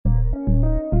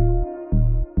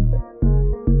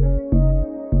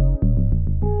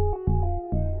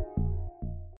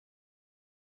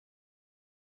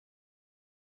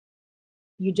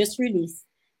you just released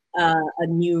a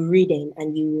new reading,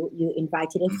 and you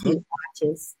invited a few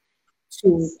artists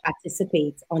to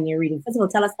participate on your reading. First of all,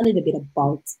 tell us a little bit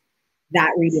about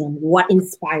that reading and what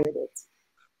inspired it.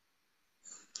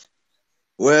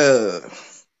 Well,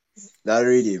 that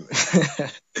reading.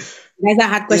 You guys, I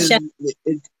had questions.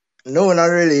 No, not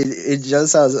really. It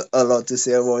just has a lot to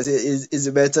say about it. It's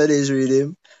Better Days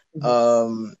reading.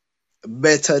 Um,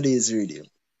 Better Days reading.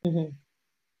 Mhm.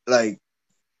 Like,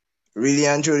 really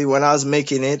and truly, when I was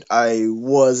making it, I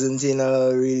wasn't in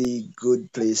a really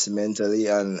good place mentally,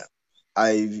 and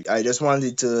I just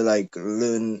wanted to like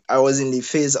learn. I was in the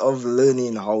phase of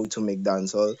learning how to make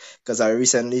dancehall because I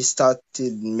recently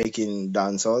started making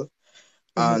dancehall,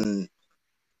 Mhm. and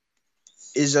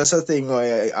it's just a thing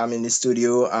where I'm in the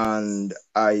studio and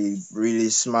I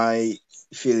release my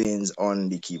feelings on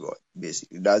the keyboard.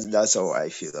 Basically, that's how I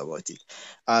feel about it,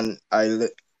 and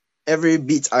every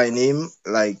beat I name,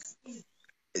 like,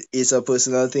 it's a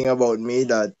personal thing about me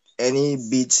that any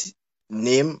beat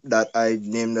name that I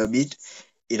named a beat,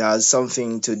 it has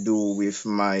something to do with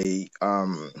my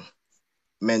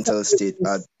mental state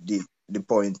at the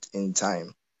point in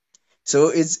time. So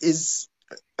it's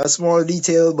a small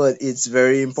detail, but it's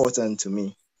very important to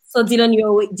me. So Dylan,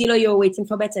 you're waiting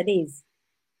for better days.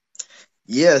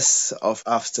 Yes, of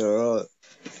after all,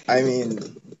 I mean,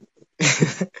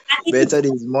 better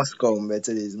days must come.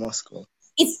 Better days must come.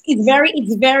 It's very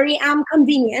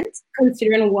convenient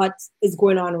considering what is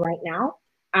going on right now.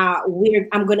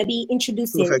 I'm gonna be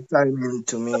introducing. Perfect timing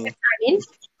to me.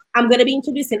 I'm gonna be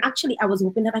introducing. Actually, I was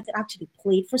hoping that I could actually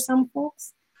play it for some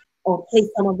folks, or play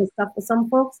some of the stuff for some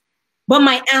folks. But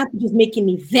my app is just making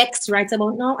me vexed right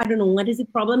about now. I don't know what is the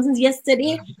problem since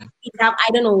yesterday. It have,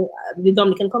 I don't know, the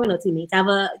Dominican community to me. It have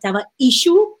a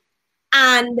issue,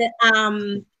 and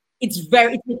it's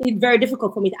making it very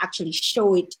difficult for me to actually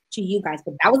show it to you guys.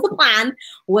 But that was the plan,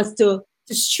 was to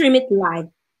stream it live.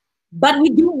 But we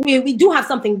do have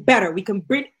something better. We can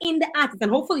bring in the artists, and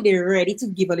hopefully they're ready to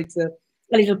give a little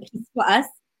piece for us,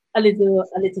 a little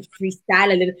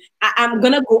freestyle, a little. I'm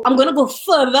gonna go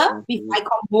further before I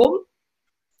come home.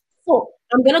 So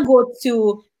I'm gonna go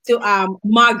to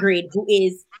Margaret, who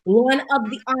is one of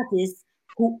the artists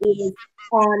who is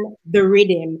on the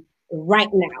rhythm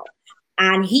right now,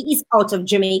 and he is out of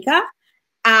Jamaica.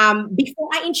 Before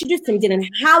I introduce him, Dylan,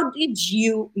 how did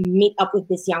you meet up with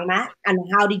this young man, and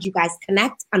how did you guys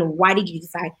connect, and why did you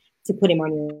decide to put him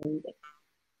on your music?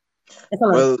 That's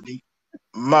all. Well,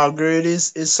 Margaret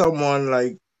is someone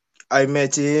like I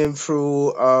met him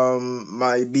through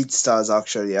my BeatStars.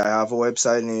 Actually, I have a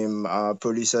website named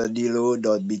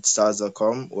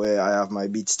producerdilo.beatstars.com where I have my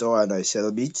beat store and I sell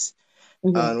beats.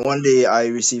 Mhm. And one day I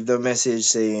received a message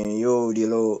saying, "Yo,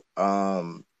 Dilo,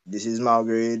 this is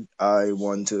Margaret. I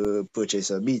want to purchase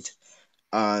a beat."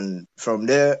 And from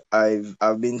there, I've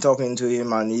been talking to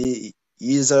him, and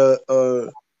he's a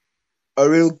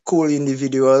real cool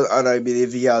individual, and I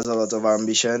believe he has a lot of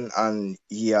ambition, and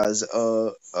he has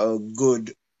a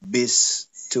good base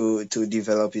to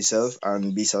develop himself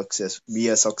and be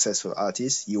a successful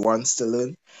artist. He wants to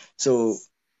learn. So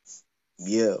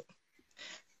yeah.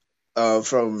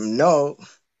 From now,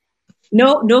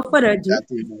 No further ado. that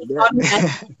is He's on with us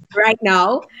that. right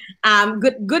now.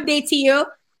 Good day to you.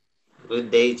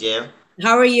 Good day, Jeff.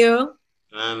 How are you?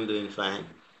 I'm doing fine.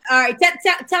 All right.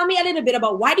 Tell me a little bit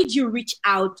about why did you reach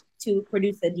out to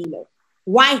producer Dilo?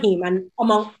 Why him, and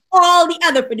among all the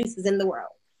other producers in the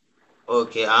world?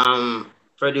 Okay,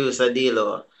 producer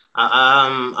Dilo.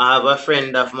 I have a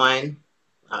friend of mine,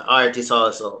 an artist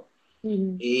also.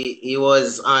 Mhm. He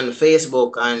was on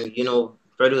Facebook, and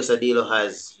producer Dilo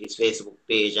has his Facebook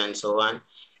page and so on.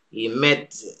 He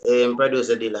met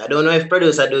producer Dilo. I don't know if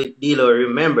producer Dilo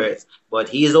remembers, but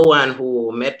he's the one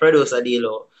who met producer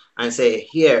Dilo and say,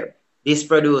 "Here, this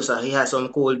producer, he has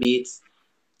some cool beats.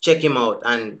 Check him out."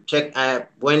 And I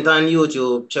went on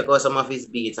YouTube, check out some of his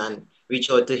beats, and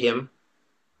reach out to him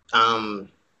um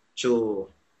through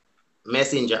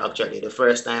Messenger. Actually, the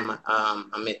first time I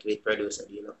met with producer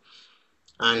Dilo,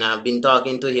 and I've been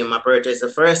talking to him. I purchased the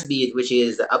first beat, which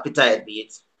is the Appetite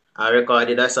beat. I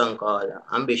recorded a song called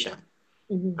Ambition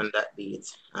Mhm. on that beat,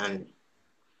 and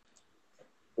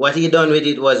what he done with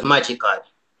it was magical.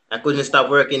 I couldn't stop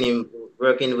working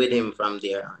with him from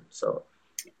there on. So,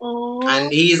 Oh,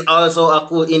 and he's also a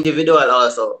cool individual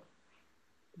also.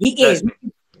 he is. Trust me. I,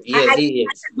 Yes, I he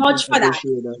is. vouch for that.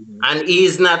 And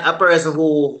he's not a person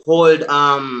who hold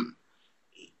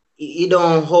he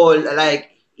don't hold like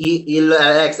he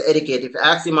likes to educate. If you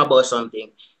ask him about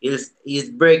something, he will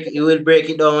break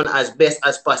it down as best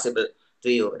as possible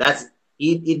to you.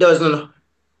 He doesn't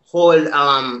hold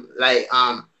like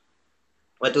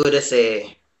what would I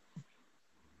say?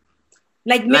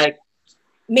 Like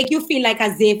make you feel like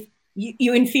as if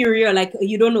you're inferior, like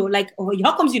you don't know, like, oh,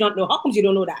 how comes you don't know? How comes you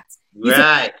don't know that?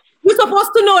 Right. You're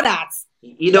supposed to know that.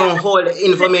 You don't hold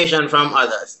information from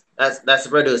others. That's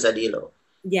producer Dilo.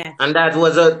 Yeah. And that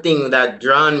was a thing that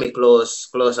drawn me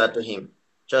closer to him.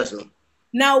 Trust me.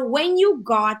 Now, when you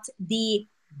got the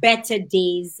Better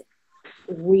Days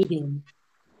reading,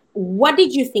 what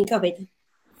did you think of it?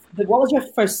 What was your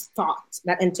first thought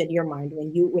that entered your mind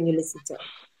when you listened to it?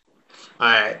 All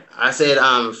right. I said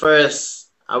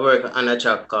first I work on a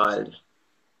track called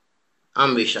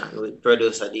Ambition with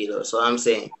producer Dilo. So I'm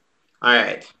saying, all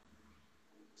right,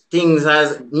 things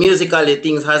hasn't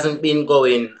been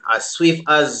going as swift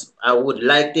as I would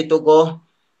like it to go,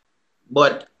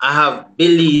 but I have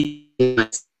believed in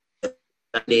myself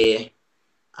that day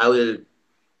I will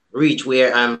reach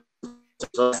where I'm.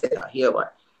 So I said, here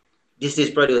what? This is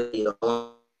producer.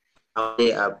 I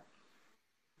play a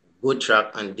good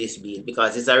track on this beat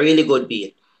because it's a really good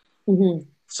beat. Mm-hmm.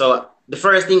 So the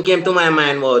first thing came to my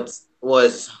mind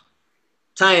was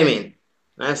timing.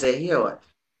 And I said, here what?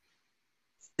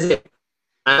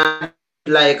 And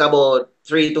like about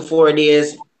 3 to 4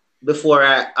 days before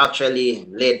I actually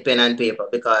laid pen and paper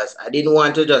because I didn't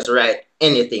want to just write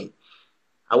anything.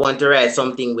 I want to write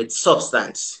something with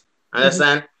substance.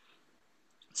 Understand?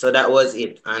 Mm-hmm. So that was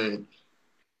it. And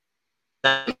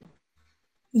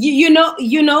you know,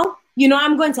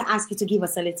 I'm going to ask you to give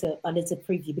us a little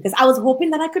preview because I was hoping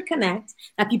that I could connect,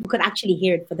 that people could actually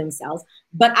hear it for themselves.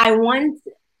 But I want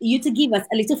you to give us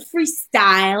a little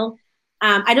freestyle.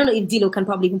 I don't know if Dilo can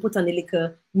probably even put on the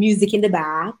little music in the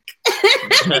back.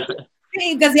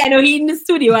 Because I know he's in the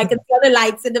studio. I can see all the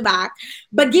lights in the back.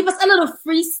 But give us a little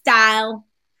freestyle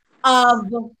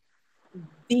of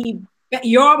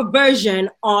your version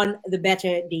on the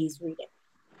Better Days reading.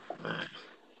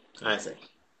 I say.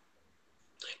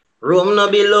 Room no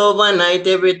be love one night,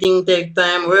 everything take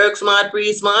time. Work smart,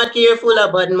 pre-smart, careful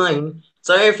about mind.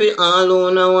 Sorry for all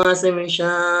who no want see me shine.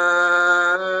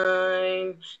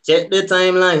 Check the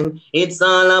timeline, it's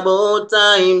all about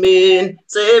timing.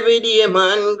 So every day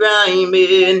man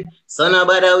grinding. So no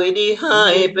bother with the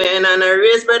hype and a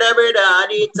race brother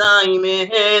the timing.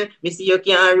 Me see you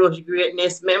can't rush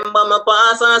greatness. Remember my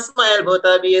pass and smile, but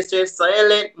I be stress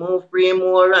silent. Move free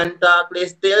more and talk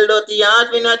less. Tell dirty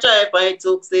heart we not try fight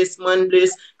success man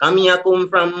bliss. Come here come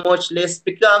from much less.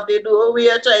 Pick off the door we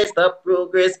a try stop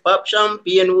progress. Pop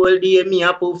champagne whole day me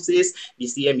a puff sis. The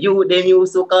same you them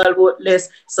used to call worthless.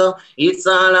 So it's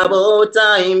all about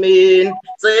timing.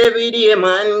 So every day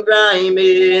man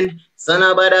grinding. So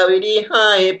no bother with the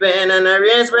hype and a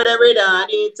race for every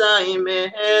day time,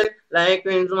 man. Like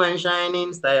rims man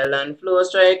shining, style and flow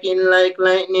striking like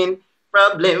lightning.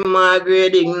 Problem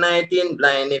Margaret igniting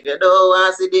blind. If you don't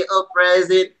want to see the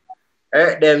uprising,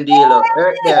 hurt them Dilo,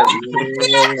 hurt them.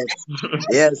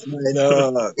 Yes, my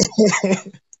dog.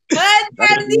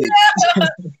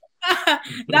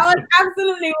 That was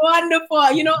absolutely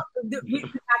wonderful. You know,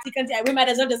 we might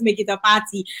as well just make it a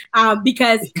party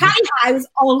because Kai is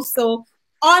also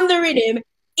on the rhythm,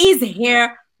 is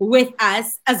here with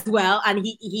us as well, and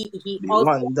he also.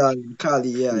 Man, done, Kali,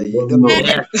 yeah. You don't know.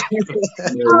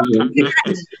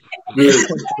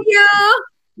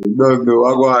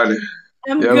 I go on.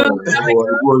 I'm good.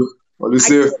 What you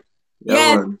say?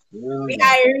 Yes.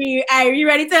 Are you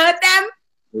ready to hurt them?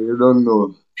 You don't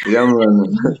know. Yeah,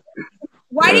 man.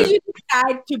 Why did you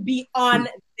decide to be on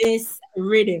this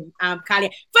rhythm, Kali?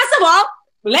 First of all,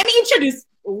 let me introduce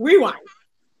Rewind.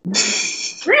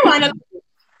 Rewind.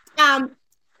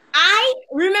 I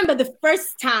remember the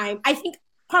first time, I think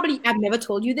probably I've never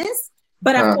told you this,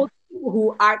 but I've told people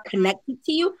who are connected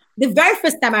to you. The very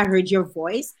first time I heard your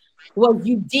voice was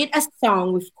you did a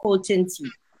song with Colton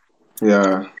T. Yeah.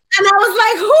 And I was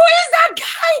like, who is that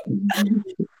guy?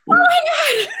 Oh my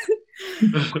God.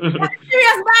 That's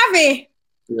serious, Bobby.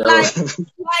 Yeah. Like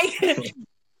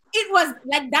it was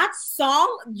like that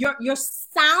song, your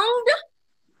sound,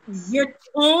 your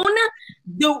tone,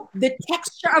 the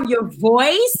texture of your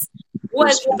voice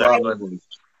was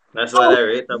that's what I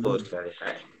rate about Kai.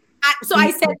 So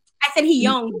I said he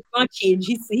young, he's gonna change.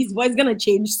 His voice gonna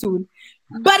change soon.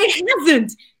 But it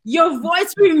hasn't. Your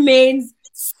voice remains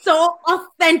so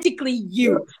authentically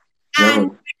you.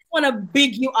 And I just want to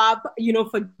big you up, you know,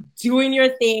 for doing your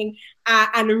thing.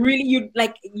 And really,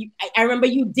 I remember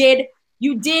you did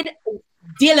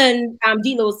Dylan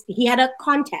Dilo's. He had a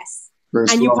contest,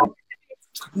 and you.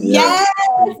 Yes,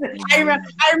 I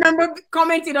remember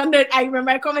commenting on it. I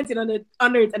commented on it,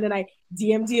 and then I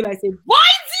DM'd Dilo. I said,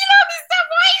 "Why Dilo, Mr.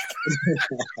 Voice?"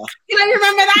 You know, you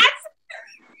remember that?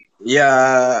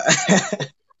 Yeah.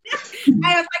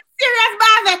 I was like, serious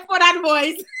Marvin for that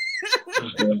voice.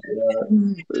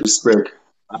 Respect.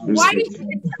 Why did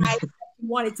you decide that you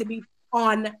wanted to be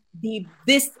on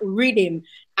this rhythm?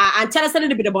 And tell us a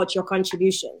little bit about your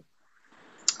contribution.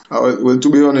 Well, to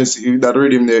be honest, that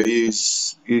rhythm there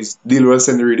is Dilo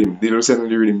send the rhythm. Dilo send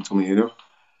the rhythm to me,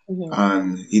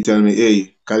 and he tell me,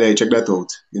 hey, Kali, check that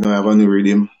out. I have a new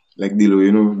rhythm like Dilo.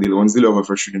 Dilo once Dilo have a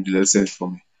fresh rhythm, Dilo send it for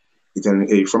me. He tell me,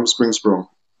 hey, from Spring Sprung,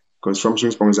 because from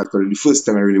Spring Sprung is actually the first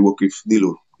time I really work with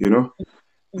Dilo.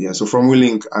 Yeah. So from we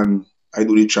link and I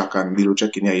do the track and Dilo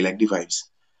checking, yeah, he like the vibes.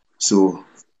 So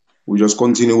we just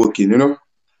continue working.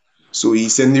 So he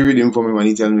send the rhythm for me and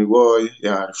he tell me, boy,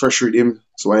 yeah, fresh rhythm.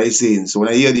 So what I saying? So when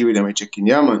I hear the rhythm, I check in,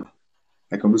 yeah, man,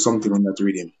 I can do something on that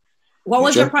rhythm. What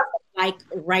was your process like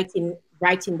writing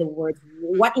the words?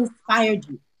 What inspired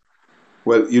you?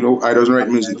 Well, I don't write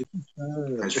music. I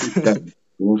freestyle.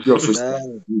 Pure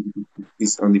freestyle.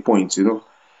 It's on the point,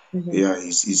 Yeah,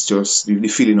 it's just the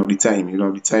feeling of the time,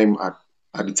 the time at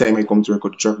the time I come to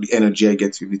record the track, the energy I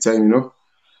get with the time,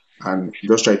 and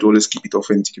just try to always keep it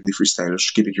authentic with the freestyle,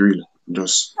 just keep it real.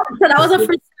 Just So that was a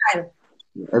freestyle.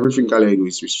 Everything I do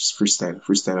is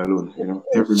freestyle alone,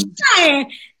 everything.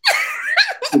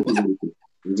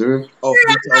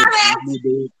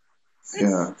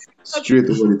 Yeah, straight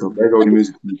over the top. Like how the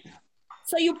music.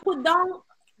 So you put down,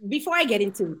 before I get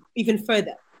into even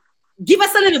further, give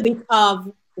us a little bit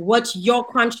of what your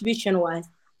contribution was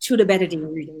to the Better Day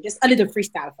rhythm. Just a little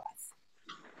freestyle for us.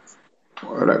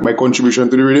 Like my contribution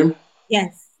to the rhythm?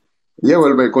 Yes. Yeah,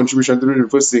 well, my contribution to the rhythm,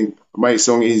 first thing, my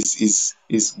song is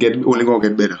only gonna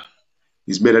get better.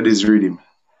 It's better this rhythm,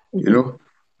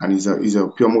 and it's a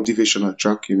pure motivational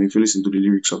track. If you listen to the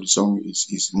lyrics of the song,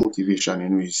 it's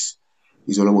motivation.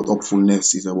 It's all about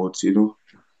hopefulness. It's about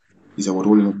it's about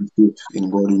holding up the faith in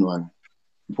God, and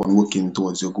working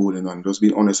towards your goal, and just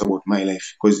being honest about my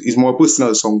life, because it's more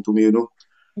personal song to me,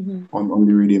 on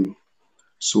the rhythm.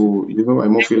 So I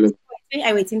more feel like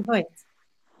I'm waiting for it.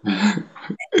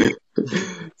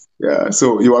 Yeah.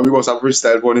 So you want me to have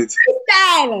freestyle on it?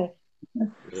 Freestyle.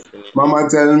 Mama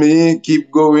tell me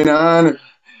keep going on.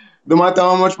 No matter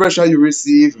how much pressure you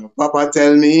receive, Papa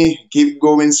tell me keep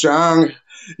going strong.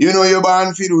 You're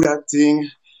born to do that thing.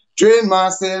 Train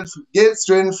myself, get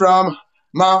strength from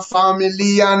my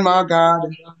family and my God.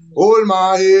 Hold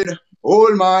my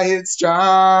head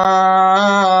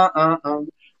strong.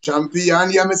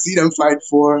 Champion, yeah, me see them fight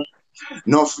for.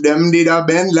 Enough them did a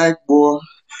bend like bow.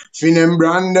 Fin them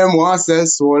brand them want sell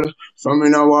soul. From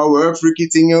in our work, freaky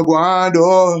thing you go and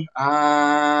do.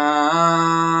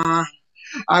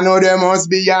 I know there must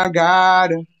be a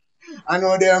God. I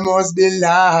know there must be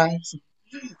life.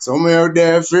 Somewhere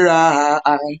there for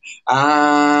I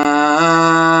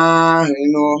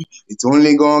know it's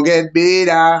only gonna get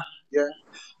better. Yeah.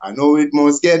 I know it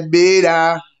must get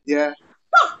better. Yeah.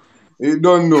 You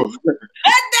don't know.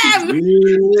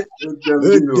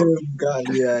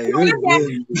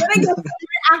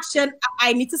 Reaction.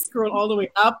 I need to scroll all the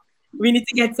way up. We need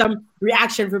to get some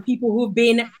reaction for people who've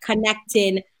been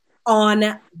connecting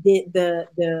on the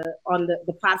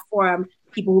platform.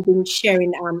 People who've been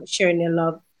sharing their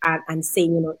love and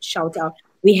saying shout out.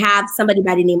 We have somebody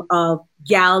by the name of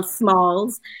Gal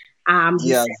Smalls.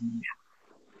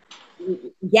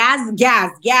 Gas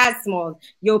Smalls.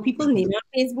 Yo, people name me on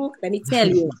Facebook. Let me tell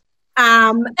you.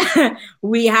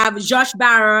 We have Josh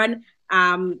Barron.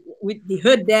 With the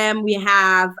hood them. We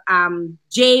have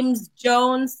James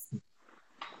Jones.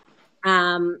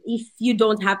 If you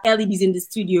don't have LEDs in the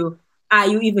studio, are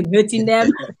you even hurting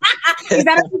them? Is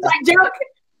that a joke?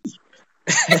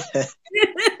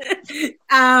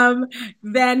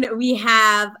 Then we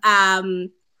have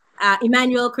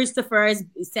Emmanuel Christopher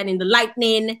sending the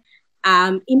lightning.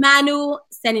 Emmanuel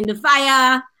sending the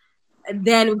fire.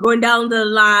 Then we're going down the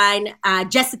line.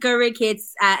 Jessica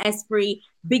Ricketts, Esprit,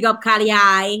 big up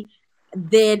Kali.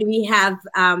 Then we have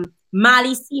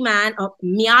Miali Seaman,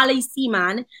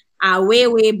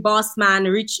 Way Boss Man,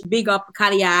 Rich, big up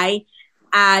Kali.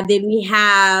 Then we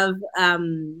have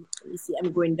let me see,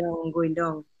 I'm going down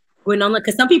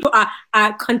because some people are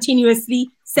continuously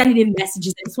sending in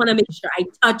messages. I just want to make sure I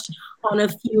touch on a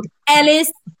few.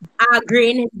 Ellis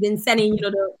Green has been sending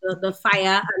the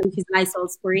fire and his Lysol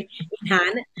spray in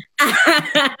hand.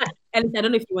 Ellis, I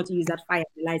don't know if you want to use that fire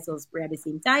and Lysol spray at the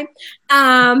same time.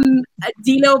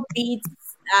 Dilo Beats,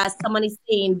 someone is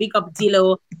saying big up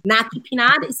Dilo. Naki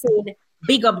Pinad is saying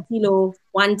big up Dilo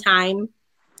one time.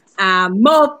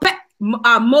 Mo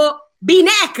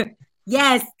B-Neck.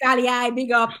 Yes, Kali,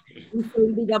 big up.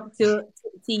 Big up to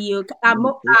you.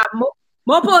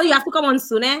 Mopo, you have to come on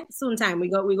soon, Soon time. We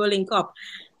go link up.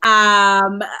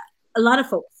 A lot of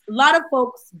folks lot of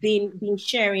folks been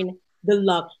sharing the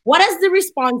love. What has the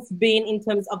response been in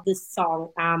terms of this song,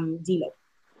 Dilo?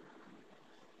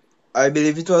 I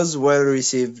believe it was well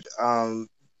received.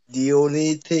 The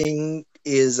only thing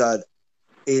is that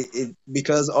it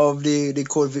because of the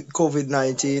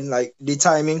COVID-19, like the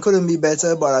timing couldn't be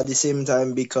better, but at the same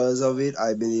time, because of it,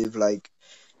 I believe like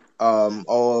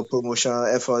our promotional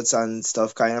efforts and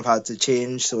stuff kind of had to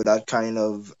change, so that kind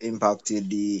of impacted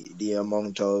the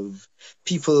amount of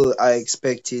people I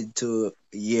expected to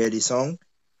hear the song.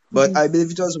 But I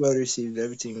believe it was well received.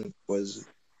 Everything was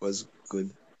good.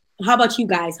 How about you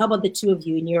guys? How about the two of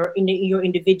you in your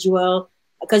individual?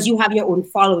 Because you have your own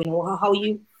following. How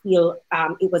you feel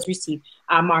it was received,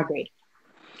 Margaret?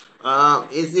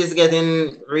 It's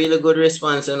getting really good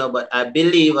response, but I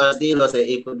believe, as Dilo said,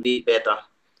 it could be better.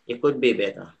 It could be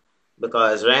better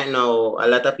because right now a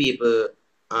lot of people,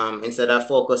 instead of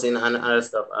focusing on other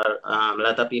stuff, a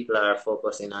lot of people are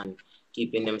focusing on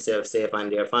keeping themselves safe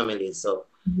and their families. So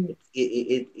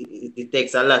it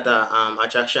takes a lot of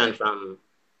attraction from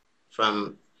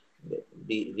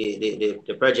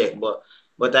the project,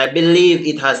 but I believe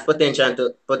it has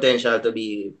potential to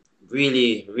be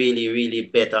really, really, really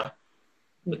better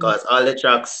because all the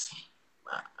tracks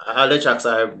are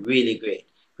really great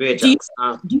tracks.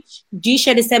 Do you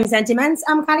share the same sentiments,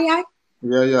 Kaliai?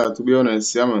 Yeah. To be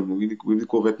honest, yeah, man. With the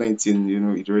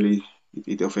COVID-19, it really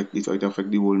it affect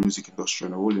the whole music industry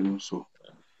and all, So.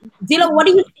 Dilo, what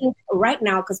do you think right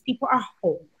now? Because people are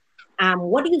home.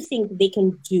 What do you think they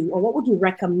can do, or what would you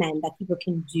recommend that people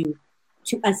can do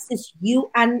to assist you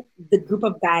and the group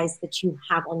of guys that you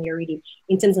have on your reading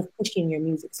in terms of pushing your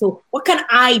music? So what can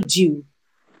I do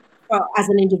as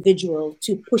an individual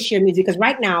to push your music? Because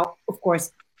right now, of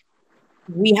course,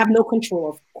 we have no control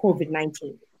of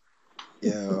COVID-19.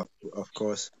 Yeah, of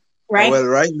course. Right? Well,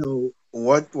 right now,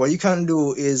 what you can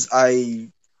do is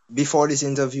before this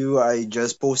interview, I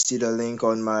just posted a link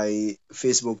on my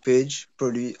Facebook page,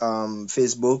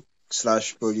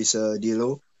 Facebook/producer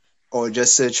Dilo, or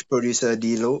just search producer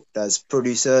Dilo. That's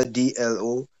producer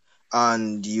DLO,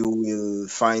 and you will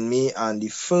find me. And the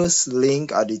first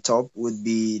link at the top would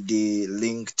be the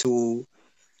link to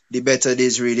the Better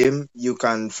Days Rhythm. You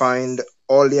can find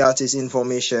all the artist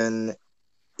information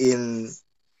in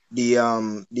the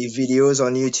videos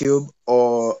on YouTube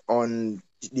or on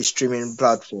the streaming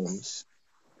platforms.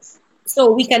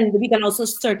 So we can also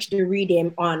search the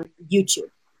Rhythm on YouTube.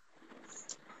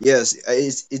 Yes,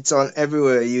 it's on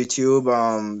everywhere. YouTube,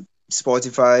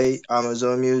 Spotify,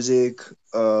 Amazon Music,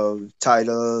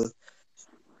 Tidal,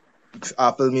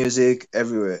 Apple Music,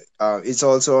 everywhere. It's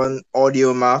also on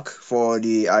Audiomack for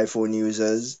the iPhone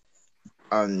users.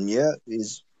 And yeah,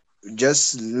 it's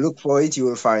just look for it, you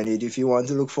will find it. If you want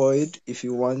to look for it, if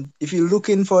you're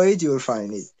looking for it, you'll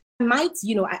find it. I'm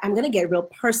gonna get real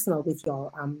personal with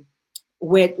y'all.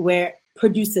 Where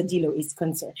producer Dilo is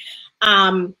concerned,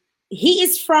 he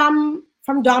is from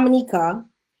Dominica,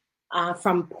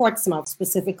 from Portsmouth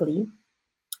specifically,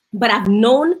 but I've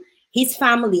known his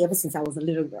family ever since I was a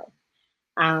little girl.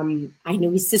 I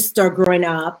knew his sister growing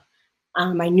up.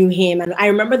 I knew him, and I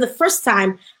remember the first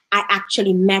time I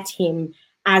actually met him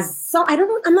I'm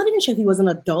not even sure if he was an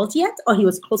adult yet or he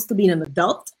was close to being an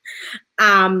adult.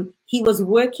 He was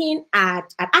working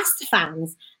at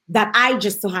Astafans that I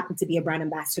just so happened to be a brand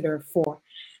ambassador for.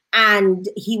 And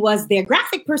he was their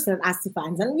graphic person at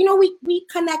Astafans. And, we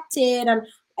connected and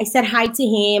I said hi to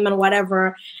him and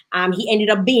whatever. He ended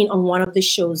up being on one of the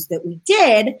shows that we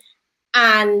did.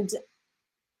 And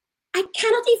I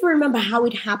cannot even remember how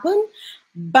it happened,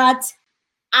 but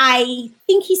I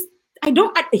think he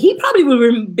probably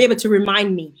will be able to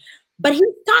remind me, but he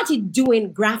started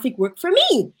doing graphic work for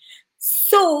me.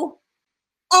 So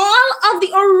all of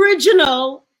the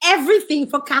original, everything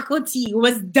for Kako Tea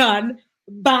was done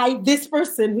by this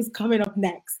person who's coming up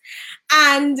next.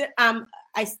 And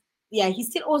he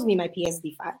still owes me my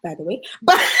PSD5, by the way,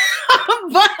 but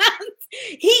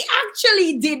he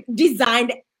actually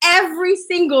designed every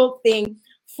single thing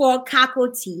for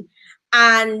Kako Tea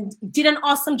and did an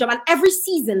awesome job. And every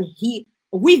season,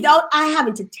 without I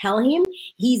having to tell him,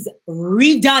 he's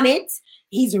redone it,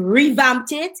 he's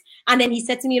revamped it. And then he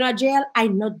said to me, JL,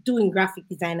 I'm not doing graphic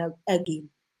design again.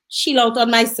 Chill out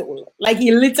on my soul. Like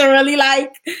he literally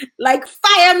like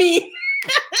fire me.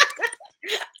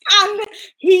 And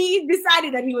he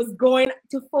decided that he was going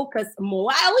to focus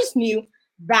more. I always knew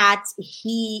that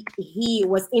he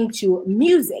was into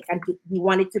music and he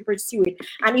wanted to pursue it.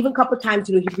 And even a couple of times,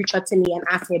 he'd reach out to me and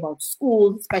ask me about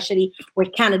school, especially where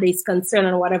Canada is concerned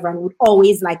and whatever, and would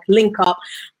always like link up.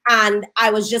 And I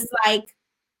was just like,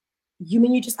 you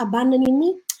mean you're just abandoning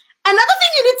me? Another thing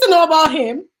you need to know about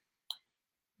him,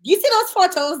 You see those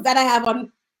photos that I have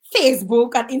on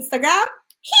Facebook and Instagram?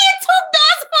 He took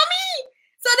those for me.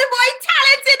 So the boy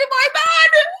talented, the boy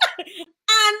bad.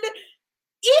 And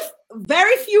if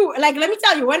very few, like let me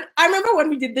tell you, when I remember when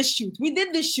we did the shoot,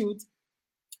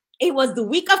 it was the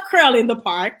week of Curl in the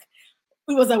park.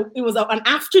 It was an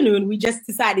afternoon. We just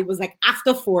decided it was like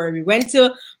after 4. We went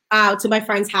to my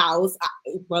friend's house.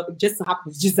 Well, it just so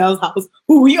happens Giselle's house,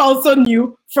 who we also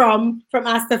knew from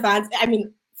Astafans. I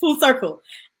mean, full circle.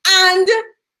 And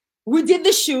we did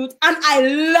the shoot, and I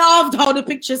loved how the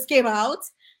pictures came out.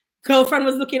 Girlfriend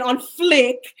was looking on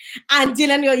flick, and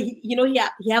Dylan,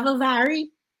 he have a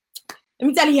vary. Let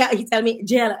me tell you, he tell me,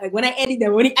 Jill, when I edited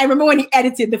them, I remember when he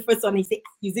edited the first one, he said,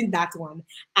 using that one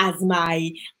as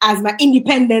my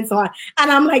independence one.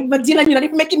 And I'm like, but Dylan, you're not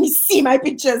even making me see my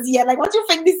pictures yet. Like, what do you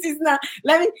think this is now?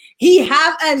 He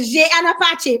have a J and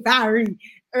Apache vary,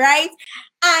 right?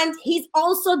 And he's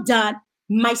also done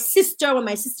when my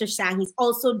sister sang, he's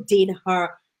also did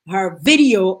her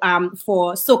video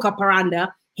for Soca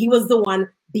Paranda. He was the one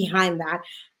behind that.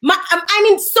 I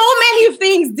mean, so many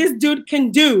things this dude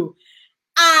can do.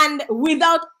 And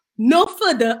without no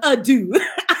further ado,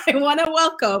 I want to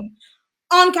welcome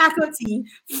on Kakoti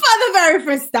for the very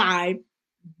first time,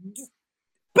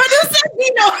 Producer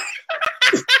Dino.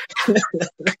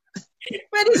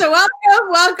 Producer,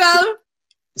 welcome.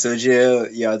 So, Jill,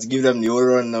 yeah, to give them the whole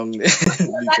run now. Was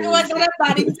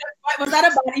that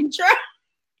a bad intro?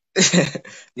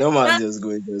 No, man, just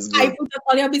go. I put up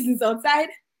all your business outside.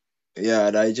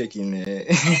 Yeah, I check in.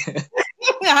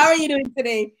 How are you doing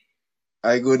today?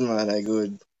 I good, man. I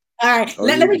good. All right.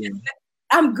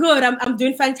 I'm good. I'm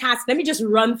doing fantastic. Let me just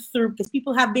run through because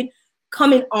people have been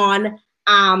coming on.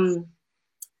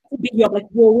 Video like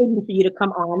we're waiting for you to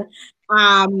come on.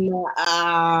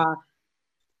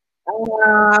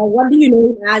 What do you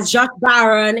know? As Josh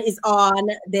Barron is on.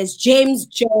 There's James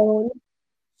Jones,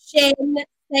 Shane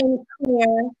St.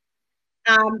 Clair.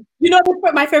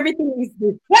 My favorite thing is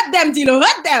this. Hurt them, Dilo.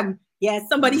 Hurt them. Yes,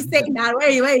 somebody's saying that.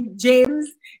 Wait, James.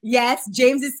 Yes,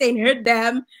 James is saying hurt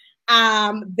them.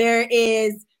 There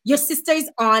is your sister is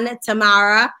on.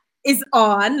 Tamara is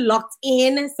on, locked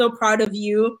in. So proud of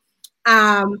you.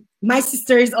 My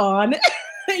sister is on.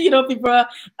 People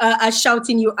are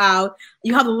shouting you out.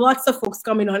 You have lots of folks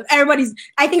coming on.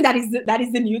 I think that is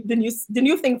the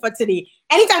new thing for today.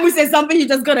 Anytime we say something, you're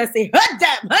just gonna say hurt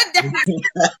them.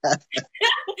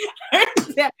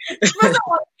 First of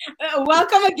all,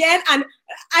 welcome again, and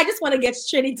I just want to get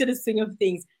straight into the swing of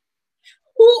things.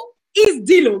 Who is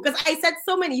Dilo? Because I said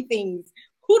so many things.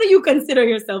 Who do you consider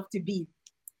yourself to be?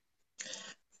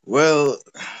 Well,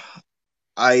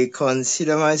 I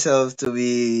consider myself to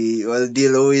be,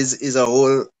 Dilo is a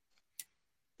whole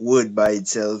word by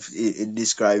itself, it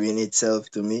describing itself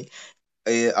to me.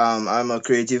 I'm a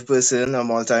creative person, a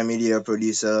multimedia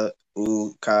producer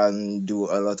who can do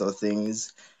a lot of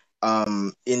things.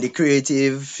 In the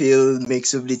creative field,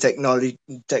 mixed with the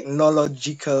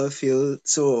technological field.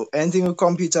 So anything with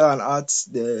computer and arts,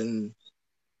 then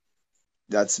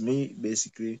that's me,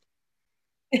 basically.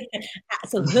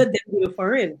 So good that you for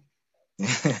real.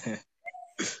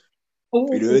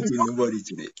 We don't tell nobody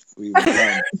today.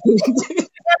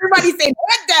 Everybody say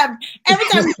hurt them. Every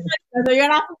time you hurt them, you're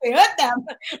gonna have to say hurt them,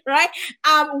 right?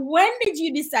 When did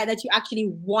you decide that you actually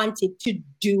wanted to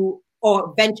do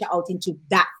or venture out into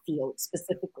that field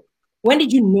specifically? When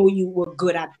did you know you were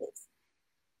good at this?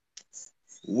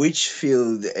 Which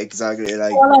field exactly?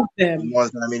 Like all of them.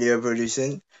 Multimedia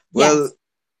producing. Well, yes.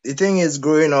 The thing is,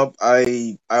 growing up,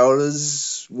 I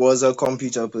always was a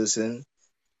computer person,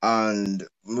 and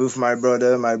with my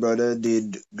brother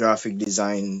did graphic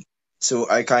design, so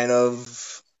I kind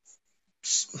of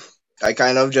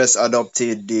just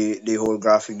adopted the whole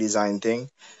graphic design thing.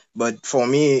 But for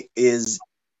me,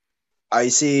 I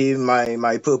see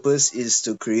my purpose is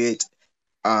to create,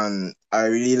 and I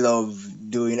really love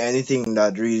doing anything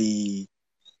that really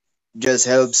just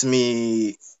helps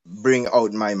me bring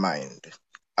out my mind.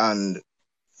 And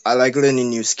I like learning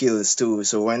new skills too.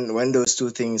 So when those two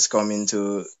things come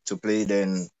into play,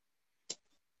 then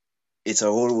it's a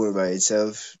whole world by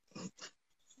itself.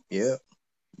 Yeah.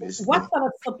 Basically. What sort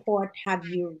of support have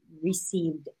you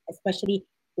received, especially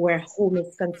where home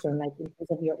is concerned, like in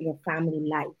terms of your family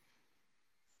life?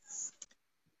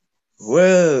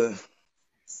 Well,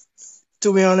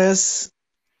 to be honest,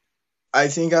 I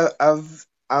think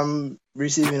I'm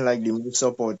receiving like the most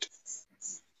support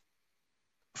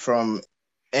from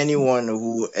anyone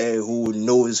who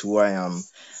knows who I am.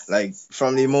 Like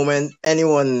from the moment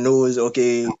anyone knows,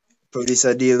 okay,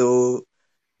 producer Dylan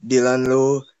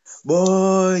Low,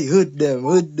 boy, hood them.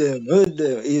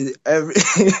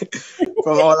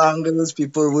 from all angles,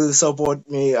 people will support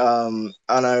me. And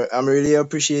I'm really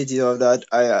appreciative of that.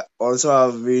 I also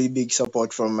have really big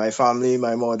support from my family,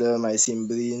 my mother, my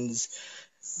siblings,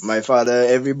 my father,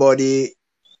 everybody.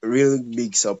 Real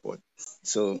big support.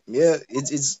 So yeah,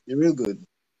 it's real good.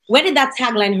 Where did that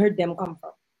tagline "Heard Them" come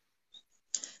from?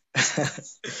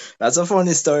 That's a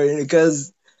funny story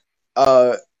because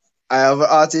uh I have an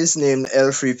artist named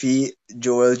L3P,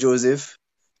 Joel Joseph.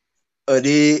 A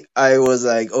day I was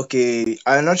like, okay,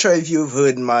 I'm not sure if you've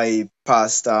heard my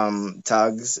past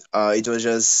tags. It was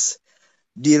just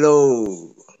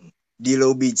Dilo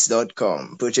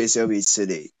DiloBeats.com. Purchase your beats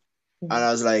today. And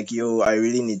I was like, yo, I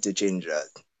really need to change that.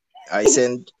 I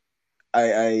sent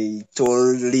I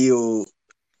told Leo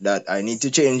that I need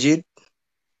to change it.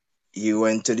 He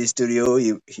went to the studio,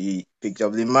 he picked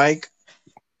up the mic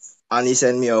and he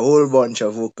sent me a whole bunch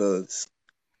of vocals.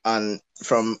 And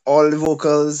from all the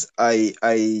vocals, I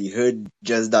heard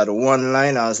just that one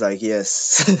line. I was like,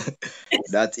 yes,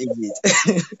 that is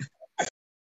it.